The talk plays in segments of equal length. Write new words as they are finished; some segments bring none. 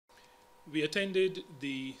We attended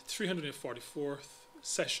the 344th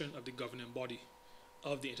session of the governing body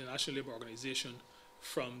of the International Labour Organization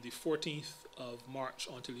from the 14th of March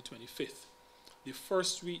until the 25th. The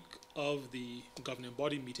first week of the governing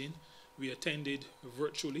body meeting, we attended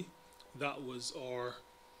virtually. That was our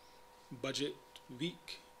budget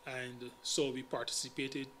week, and so we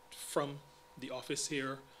participated from the office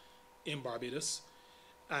here in Barbados,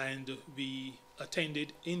 and we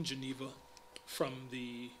attended in Geneva from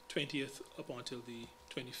the 20th up until the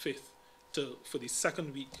 25th for the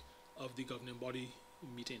second week of the governing body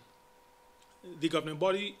meeting. The governing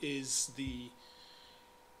body is the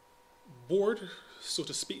board, so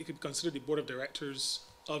to speak. It could be considered the board of directors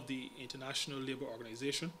of the International Labour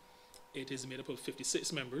Organization. It is made up of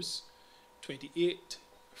 56 members, 28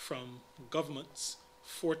 from governments,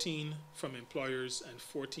 14 from employers, and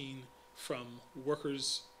 14 from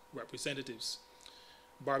workers' representatives.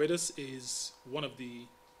 Barbados is one of the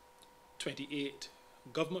 28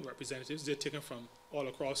 government representatives. They're taken from all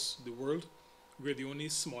across the world. We're the only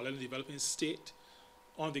small and developing state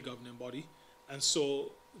on the governing body, and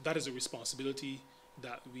so that is a responsibility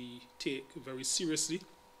that we take very seriously,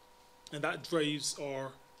 and that drives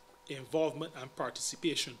our involvement and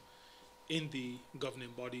participation in the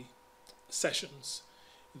governing body sessions.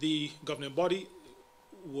 The governing body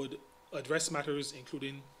would address matters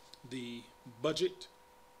including the budget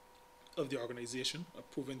of the organization,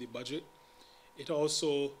 approving the budget. It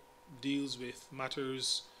also deals with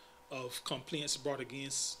matters of complaints brought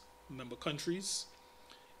against member countries.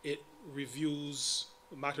 It reviews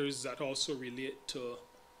matters that also relate to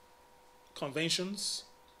conventions,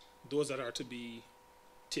 those that are to be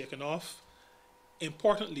taken off.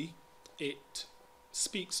 Importantly, it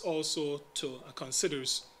speaks also to and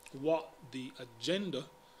considers what the agenda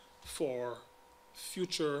for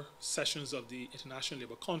future sessions of the International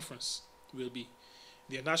Labour Conference will be.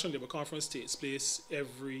 The International Labour Conference takes place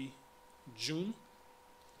every June.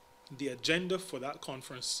 The agenda for that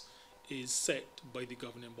conference is set by the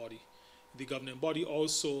governing body. The governing body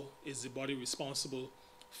also is the body responsible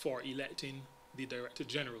for electing the Director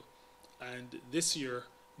General. And this year,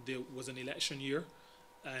 there was an election year,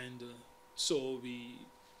 and so we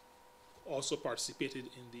also participated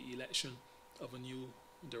in the election of a new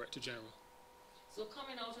Director General. So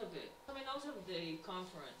coming out of the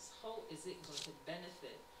conference, how is it going to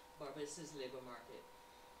benefit Barbados' labour market?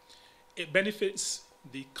 It benefits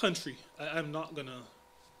the country. I'm not going to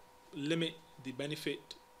limit the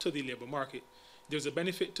benefit to the labour market. There's a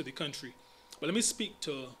benefit to the country. But let me speak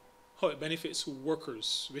to how it benefits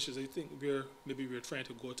workers, which is, I think, where maybe we're trying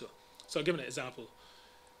to go to. So I'll give an example.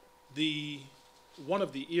 One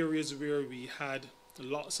of the areas where we had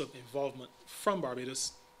lots of involvement from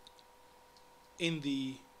Barbados in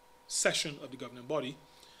the session of the governing body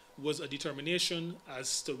was a determination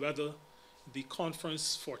as to whether the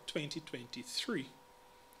conference for 2023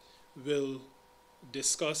 will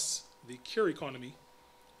discuss the care economy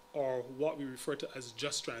or what we refer to as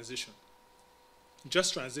just transition.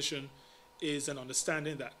 Just transition is an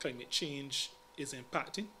understanding that climate change is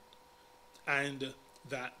impacting and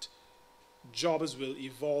that jobs will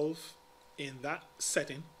evolve in that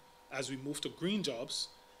setting as we move to green jobs,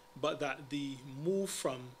 but that the move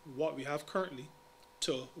from what we have currently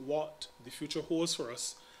to what the future holds for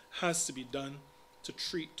us has to be done to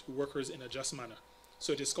treat workers in a just manner.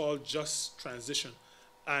 So it is called just transition.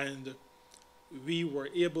 And we were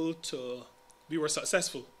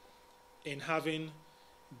successful in having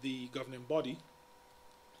the governing body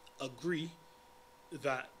agree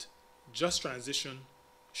that just transition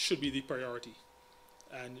should be the priority.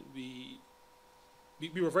 And we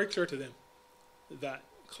were very clear to them that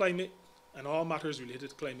climate and all matters related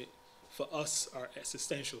to climate for us are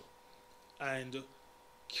existential. And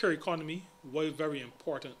care economy, while very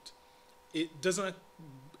important, it doesn't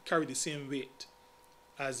carry the same weight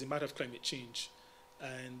as the matter of climate change.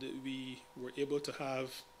 And we were able to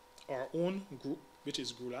have our own group, which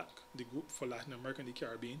is GRULAC, the Group for Latin America and the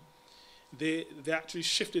Caribbean. They actually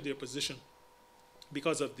shifted their position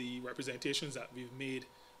because of the representations that we've made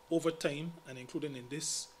over time and including in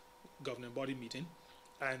this governing body meeting.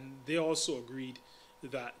 And they also agreed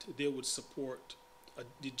that they would support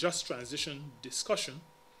the just transition discussion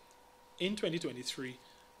in 2023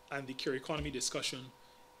 and the care economy discussion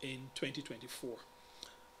in 2024.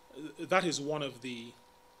 That is one of the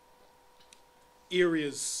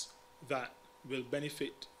areas that will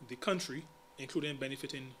benefit the country, including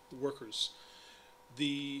benefiting workers.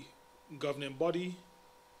 The governing body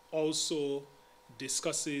also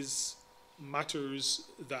discusses matters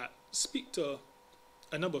that speak to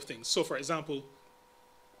a number of things. So, for example,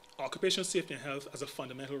 occupational safety and health as a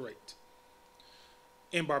fundamental right.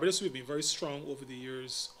 In Barbados, we've been very strong over the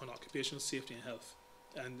years on occupational safety and health.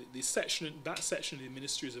 And that section of the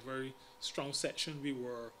ministry is a very strong section. We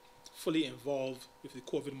were fully involved with the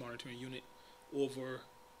COVID monitoring unit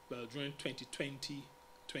during 2020,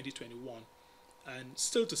 2021. And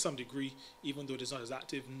still to some degree, even though it is not as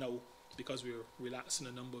active now because we're relaxing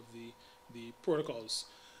a number of the protocols.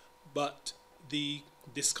 But the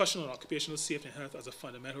discussion on occupational safety and health as a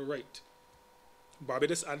fundamental right,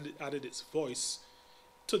 Barbados added its voice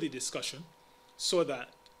to the discussion so that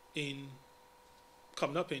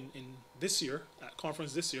coming up in this year, at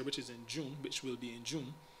conference this year, which will be in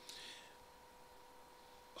June,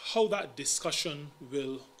 how that discussion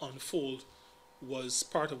will unfold was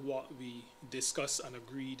part of what we discussed and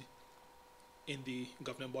agreed in the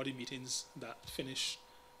governing body meetings that finished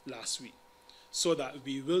last week. So that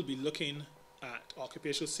we will be looking at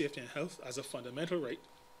occupational safety and health as a fundamental right,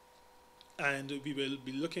 and we will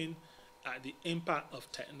be looking at the impact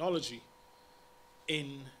of technology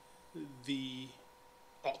in the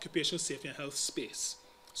occupational safety and health space.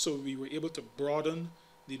 So we were able to broaden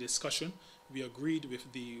the discussion. We agreed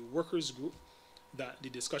with the workers group that the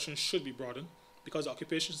discussion should be broadened because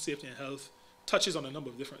occupational safety and health touches on a number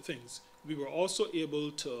of different things. We were also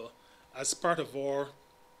able to, as part of our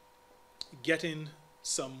getting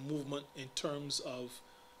some movement in terms of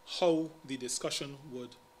how the discussion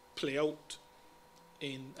would play out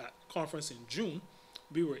at conference in June,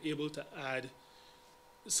 we were able to add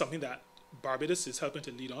something that Barbados is helping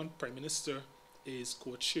to lead on. Prime Minister is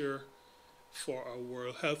co-chair for our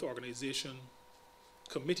World Health Organization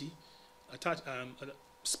committee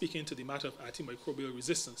speaking to the matter of antimicrobial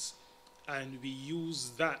resistance. And we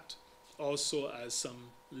use that also as some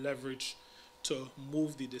leverage to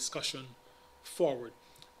move the discussion forward.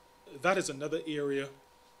 That is another area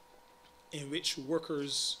in which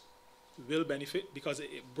workers will benefit because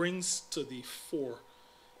it brings to the fore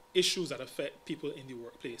issues that affect people in the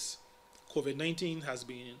workplace. COVID-19 has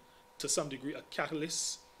been, to some degree, a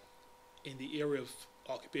catalyst in the area of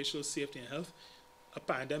occupational safety and health, a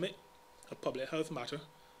pandemic, a public health matter,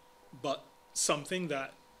 but something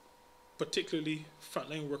that particularly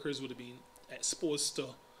frontline workers would have been exposed to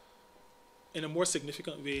in a more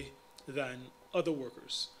significant way than other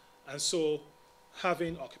workers. And so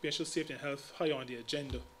having occupational safety and health high on the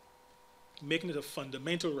agenda, making it a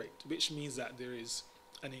fundamental right, which means that there is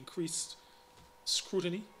an increased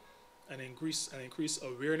scrutiny, an increased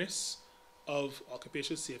awareness of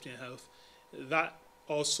occupational safety and health, that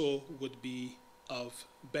also would be of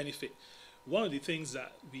benefit. One of the things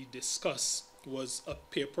that we discussed was a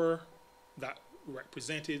paper that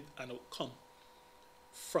represented an outcome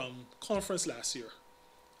from conference last year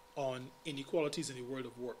on inequalities in the world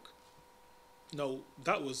of work. Now,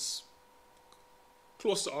 that was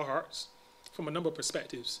close to our hearts from a number of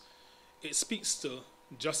perspectives. It speaks to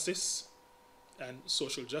justice and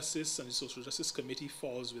social justice, and the Social Justice Committee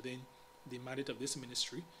falls within the mandate of this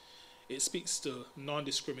ministry. It speaks to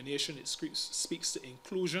non-discrimination, it speaks to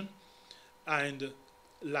inclusion, and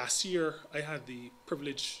last year I had the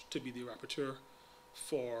privilege to be the rapporteur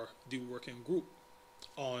for the working group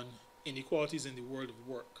on inequalities in the world of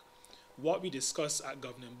work. What we discussed at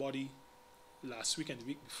governing body last week and the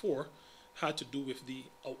week before had to do with the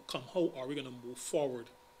outcome. How are we going to move forward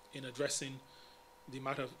in addressing the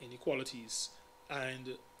matter of inequalities?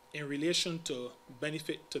 And in relation to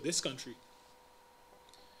benefit to this country,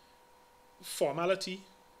 formality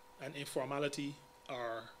and informality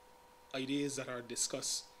are ideas that are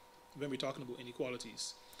discussed when we're talking about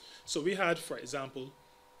inequalities. So we had, for example,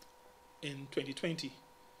 in 2020,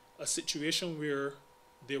 a situation where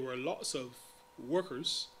there were lots of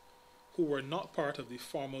workers who were not part of the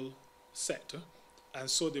formal sector, and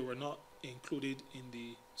so they were not included in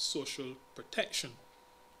the social protection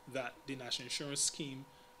that the National Insurance Scheme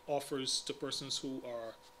offers to persons who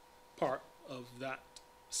are part of that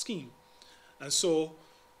scheme. And so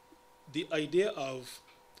the idea of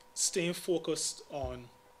staying focused on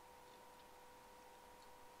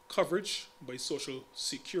coverage by social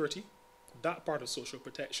security, that part of social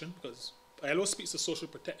protection, because ILO speaks to social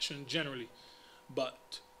protection generally,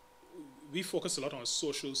 but we focus a lot on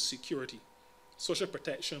social security. Social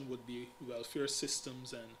protection would be welfare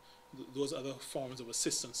systems and those other forms of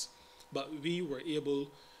assistance. But we were able,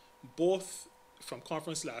 both from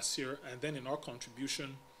conference last year and then in our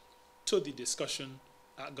contribution to the discussion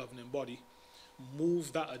at governing body,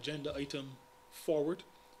 move that agenda item forward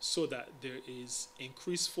so that there is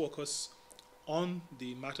increased focus on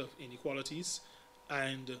the matter of inequalities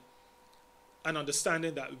and an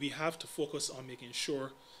understanding that we have to focus on making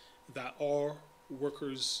sure that our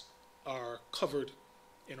workers are covered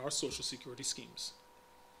in our social security schemes.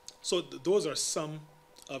 So those are some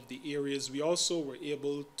of the areas. We also were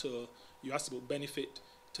able to, you asked about benefit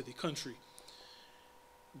to the country.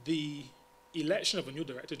 The election of a new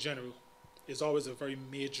Director General is always a very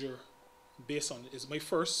major, based on, it's my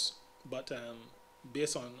first, but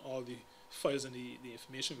based on all the files and the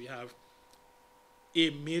information we have, a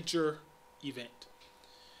major event.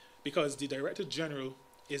 Because the Director General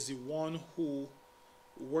is the one who,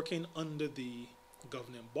 working under the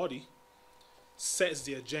governing body, sets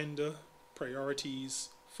the agenda, priorities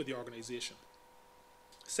for the organization,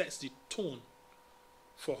 sets the tone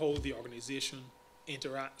for how the organization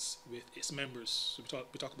interacts with its members. So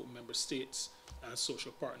we talk about member states and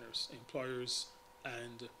social partners, employers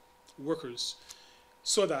and workers,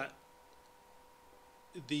 so that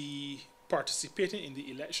the participating in the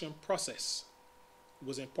election process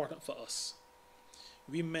was important for us.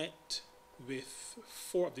 We met with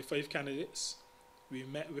 4 of the 5 candidates. We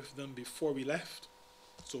met with them before we left,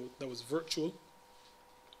 so that was virtual.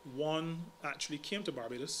 One actually came to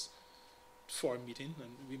Barbados for a meeting,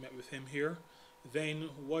 and we met with him here. Then,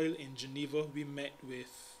 while in Geneva, we met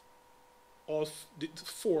with all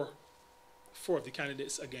 4 of the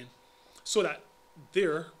candidates again, so that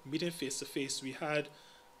there, meeting face to face, we had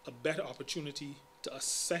a better opportunity to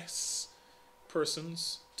assess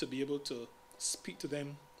persons, to be able to speak to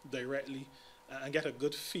them directly and get a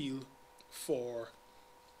good feel for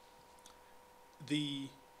the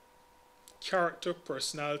character,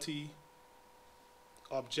 personality,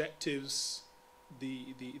 objectives,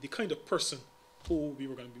 the kind of person who we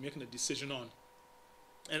were going to be making a decision on.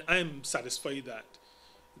 And I'm satisfied that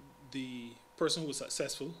the person who was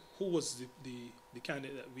successful, who was the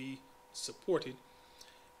candidate that we supported,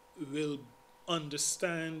 will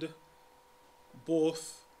understand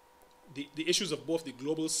both the issues of both the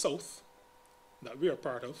global south that we are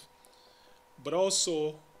part of, but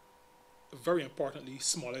also, very importantly,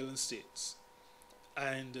 small island states.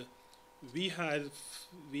 And we had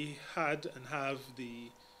and have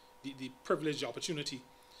the privileged opportunity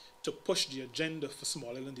to push the agenda for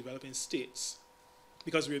small island developing states,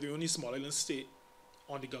 because we're the only small island state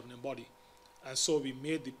on the governing body. And so we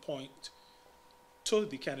made the point to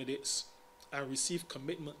the candidates and received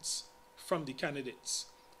commitments from the candidates,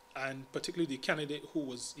 and particularly the candidate who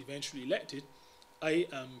was eventually elected. I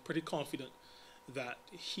am pretty confident that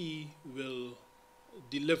he will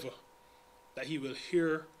deliver, that he will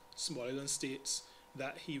hear small island states,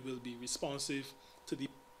 that he will be responsive to the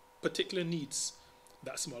particular needs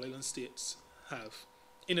that small island states have,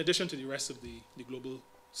 in addition to the rest of the global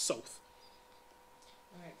south.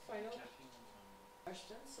 All right, final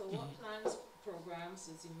question. So what plans, programs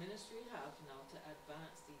does the ministry have now to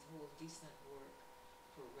advance the whole decent work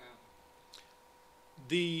program?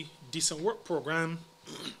 The decent work program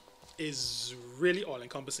is really all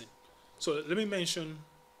encompassing. So let me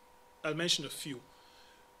I'll mention a few.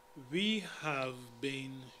 We have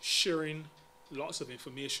been sharing lots of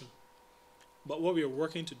information, but what we are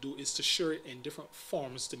working to do is to share it in different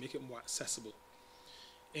forms to make it more accessible.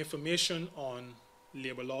 Information on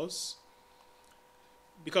labor laws,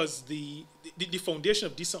 because the foundation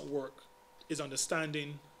of decent work is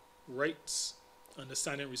understanding rights,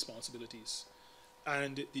 understanding responsibilities.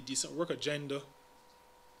 And the decent work agenda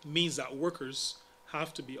means that workers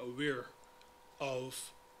have to be aware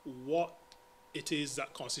of what it is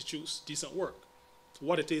that constitutes decent work,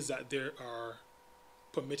 what it is that they are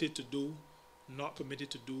permitted to do, not permitted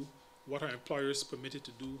to do, what are employers permitted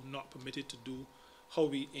to do, not permitted to do, how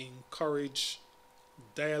we encourage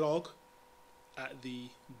dialogue at the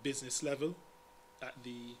business level, at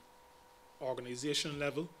the organization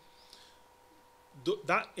level.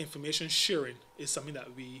 That information sharing is something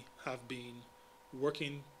that we have been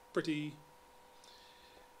working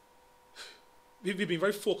we've been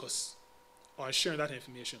very focused on sharing that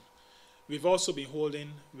information. We've also been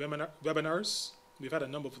holding webinars. We've had a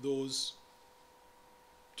number of those,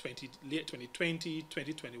 late 2020,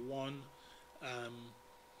 2021,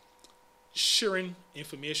 sharing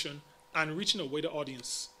information and reaching a wider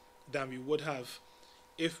audience than we would have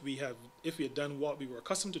if we had done what we were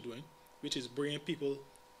accustomed to doing, which is bringing people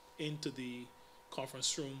into the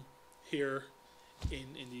conference room here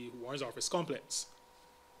in the Warren's office complex.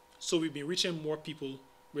 So we've been reaching more people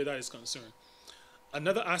where that is concerned.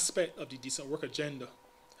 Another aspect of the decent work agenda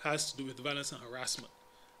has to do with violence and harassment.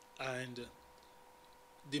 And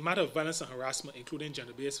the matter of violence and harassment, including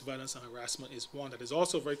gender-based violence and harassment, is one that is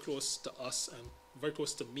also very close to us and very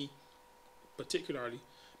close to me, particularly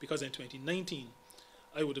because in 2019,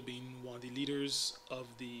 I would have been one of the leaders of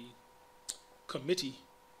the committee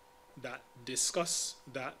that discussed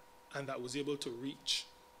that and that was able to reach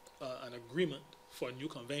an agreement for a new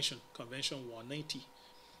convention, Convention 190,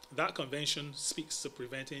 that convention speaks to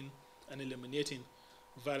preventing and eliminating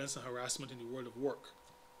violence and harassment in the world of work,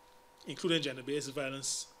 including gender-based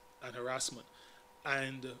violence and harassment.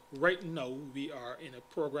 And right now, we are in a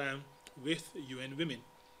program with UN Women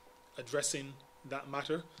addressing that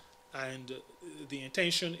matter. And the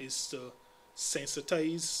intention is to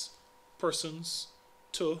sensitize persons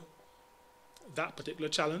to that particular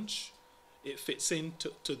challenge. It fits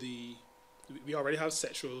into we already have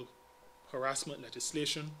sexual harassment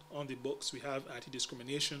legislation on the books. We have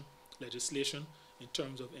anti-discrimination legislation in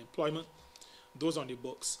terms of employment. Those on the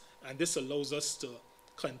books. And this allows us to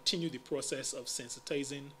continue the process of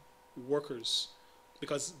sensitizing workers,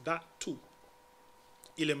 because that too,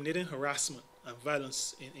 eliminating harassment and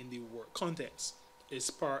violence in the work context,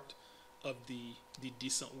 is part of the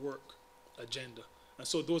decent work agenda. And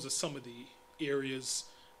so those are some of the areas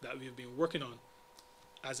that we've been working on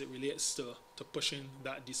as it relates to pushing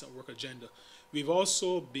that decent work agenda. We've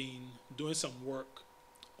also been doing some work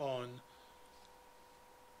on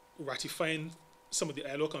ratifying some of the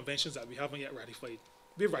ILO conventions that we haven't yet ratified.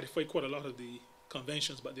 We've ratified quite a lot of the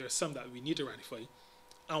conventions, but there are some that we need to ratify.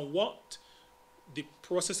 And what the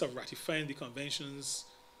process of ratifying the conventions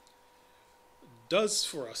does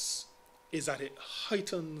for us is that it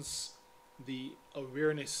heightens the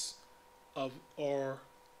awareness of our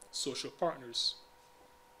social partners.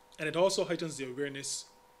 And it also heightens the awareness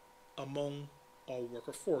among our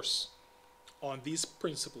worker force on these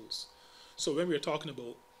principles. So when we're talking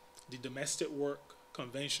about the Domestic Work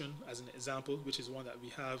Convention, as an example, which is one that we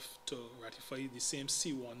have to ratify, the same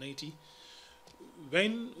C-190,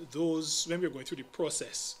 when we're going through the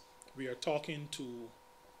process, we are talking to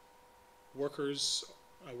workers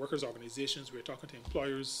and workers' organizations, we're talking to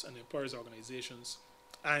employers and employers' organizations,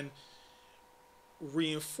 and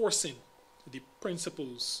reinforcing the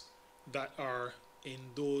principles that are in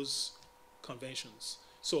those conventions.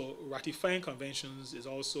 So ratifying conventions is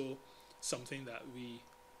also something that we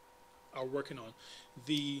are working on.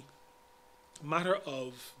 The matter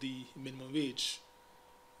of the minimum wage,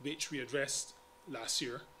 which we addressed last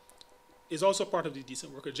year, is also part of the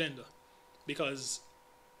decent work agenda, because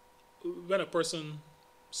when a person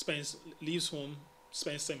leaves home,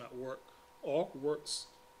 spends time at work, or works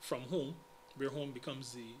from home, where home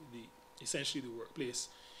becomes essentially the workplace,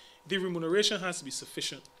 the remuneration has to be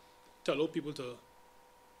sufficient to allow people to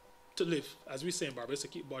live, as we say in Barbados, to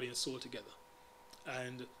keep body and soul together.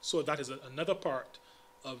 And so that is another part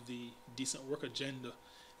of the decent work agenda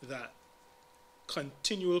that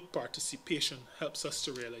continual participation helps us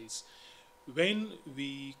to realize. When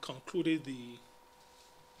we concluded the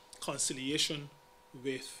conciliation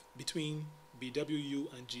between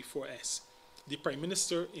BWU and G4S, the Prime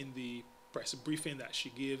Minister, in the press briefing that she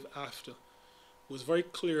gave after, was very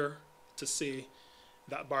clear to say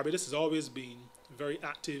that Barbados has always been very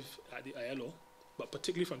active at the ILO, but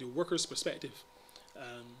particularly from the workers' perspective.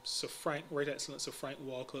 Sir Frank, Right Excellent Sir Frank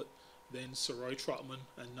Walcott, then Sir Roy Trotman,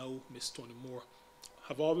 and now Miss Tony Moore,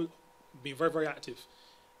 have all been very, very active.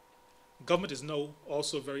 Government is now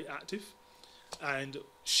also very active, and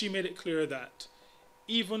she made it clear that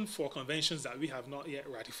even for conventions that we have not yet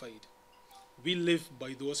ratified, we live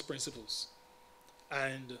by those principles.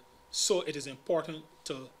 And so it is important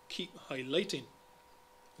to keep highlighting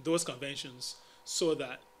those conventions so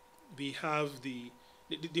that we have the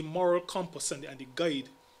moral compass and the guide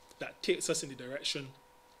that takes us in the direction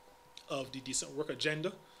of the decent work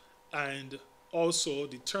agenda, and also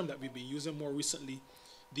the term that we've been using more recently,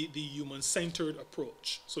 the human-centered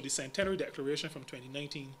approach. So the Centenary Declaration from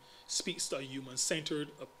 2019 speaks to a human-centered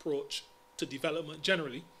approach to development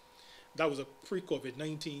generally. That was a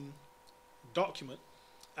pre-COVID-19 document,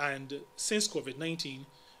 and since COVID-19,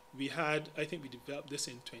 I think we developed this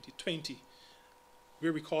in 2020,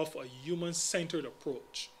 where we call for a human-centered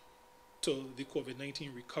approach to the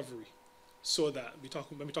COVID-19 recovery, so that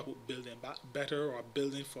when we talk about building back better or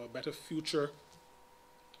building for a better future,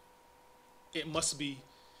 it must be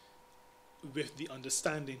with the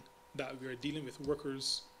understanding that we are dealing with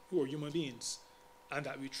workers who are human beings and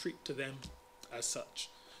that we treat to them as such.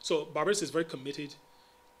 So Barbados is very committed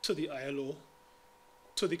to the ILO,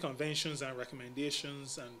 to the conventions and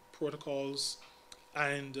recommendations and protocols,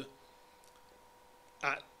 and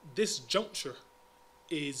at this juncture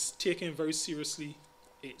is taking very seriously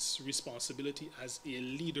its responsibility as a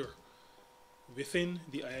leader within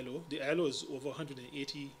the ILO. The ILO is over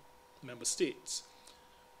 180 member states.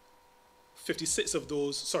 28 of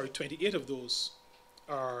those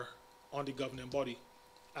are on the governing body.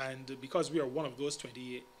 And because we are one of those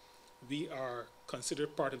 28, we are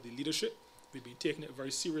considered part of the leadership. We've been taking it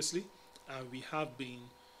very seriously, and we have been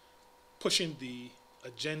pushing the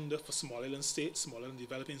agenda for small island states, small island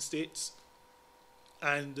developing states,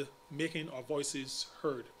 and making our voices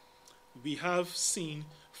heard. We have seen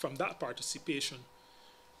from that participation,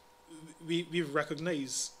 we've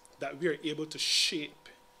recognized that we are able to shape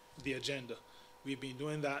the agenda. We've been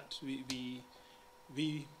doing that.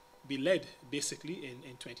 We led basically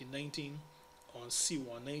in 2019 on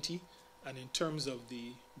C190, and in terms of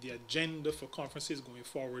the agenda for conferences going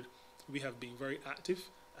forward, we have been very active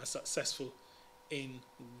and successful in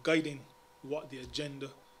guiding what the agenda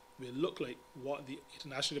will look like, what the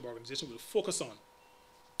International Labour Organization will focus on.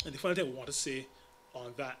 And the final thing I want to say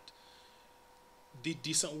on that, the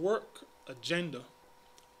decent work agenda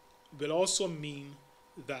will also mean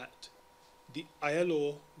that the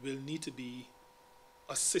ILO will need to be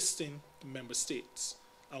assisting member states.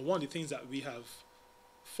 And one of the things that we have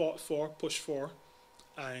fought for, pushed for,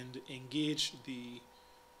 and engaged the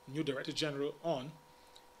new Director General on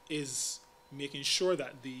is making sure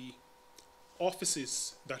that the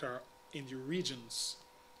offices that are in the regions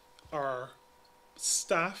are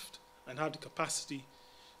staffed and have the capacity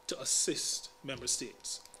to assist member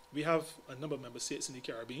states. We have a number of member states in the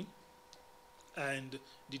Caribbean, and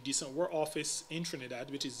the Decent Work Office in Trinidad,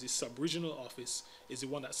 which is the sub-regional office, is the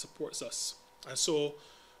one that supports us. And so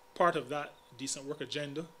part of that decent work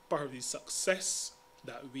agenda, part of the success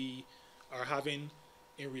that we are having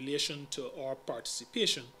in relation to our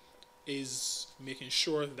participation is making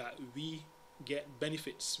sure that we get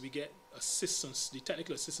benefits, we get assistance, the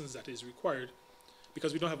technical assistance that is required,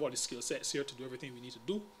 because we don't have all the skill sets here to do everything we need to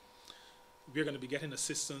do. We're going to be getting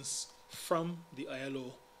assistance from the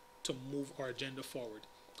ILO to move our agenda forward.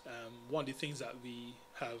 One of the things that we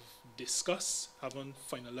have discussed, haven't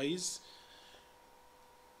finalized,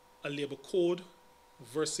 a labor code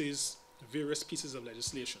versus various pieces of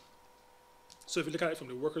legislation. So if you look at it from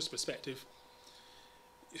the worker's perspective,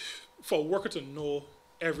 for a worker to know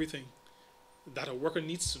everything that a worker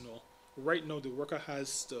needs to know, right now the worker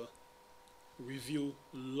has to review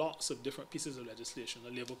lots of different pieces of legislation.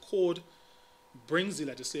 The labor code brings the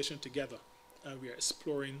legislation together, and we are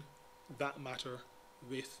exploring that matter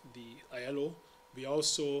with the ILO. We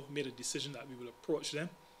also made a decision that we will approach them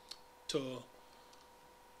to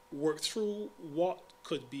work through what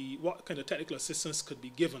kind of technical assistance could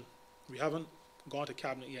be given. We haven't gone to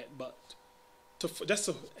cabinet yet, but just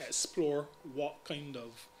to explore what kind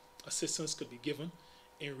of assistance could be given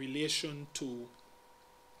in relation to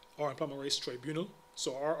our Employment Rights Tribunal.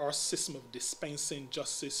 So our system of dispensing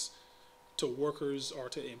justice to workers or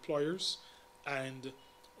to employers, and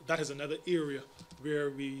that is another area where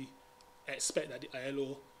we expect that the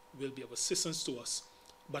ILO will be of assistance to us,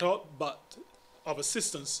 but of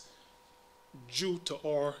assistance due to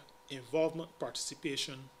our involvement,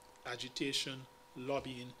 participation, agitation,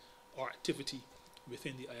 lobbying, or activity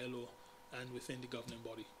within the ILO and within the governing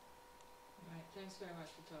body. All right, thanks very much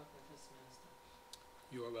for talking with us, Minister.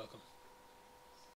 You are welcome.